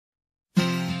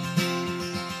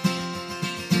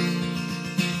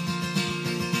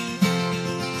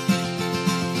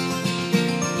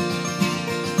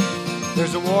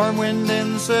There's a warm wind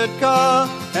in Sitka,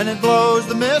 and it blows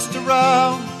the mist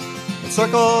around. It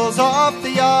circles off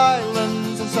the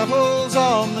islands and settles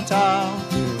on the town.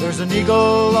 There's an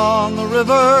eagle on the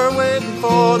river waiting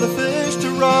for the fish to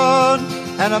run,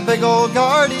 and a big old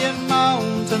guardian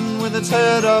mountain with its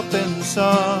head up in the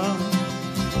sun.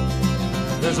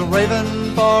 There's a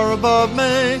raven far above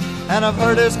me, and I've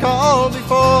heard his call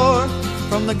before,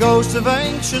 from the ghosts of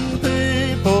ancient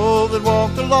people that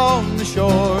walked along the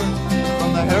shore.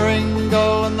 From the herring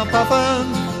gull and the puffin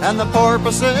and the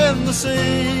porpoise in the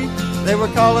sea, they were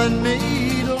calling me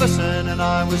to listen, and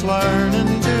I was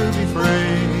learning to be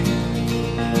free.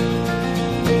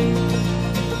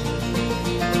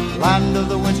 Land of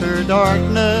the winter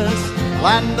darkness,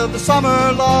 land of the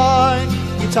summer light,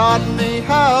 you taught me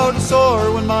how to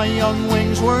soar when my young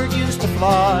wings weren't used to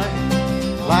fly.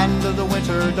 Land of the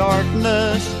winter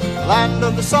darkness, land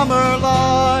of the summer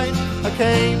light, I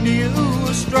came to you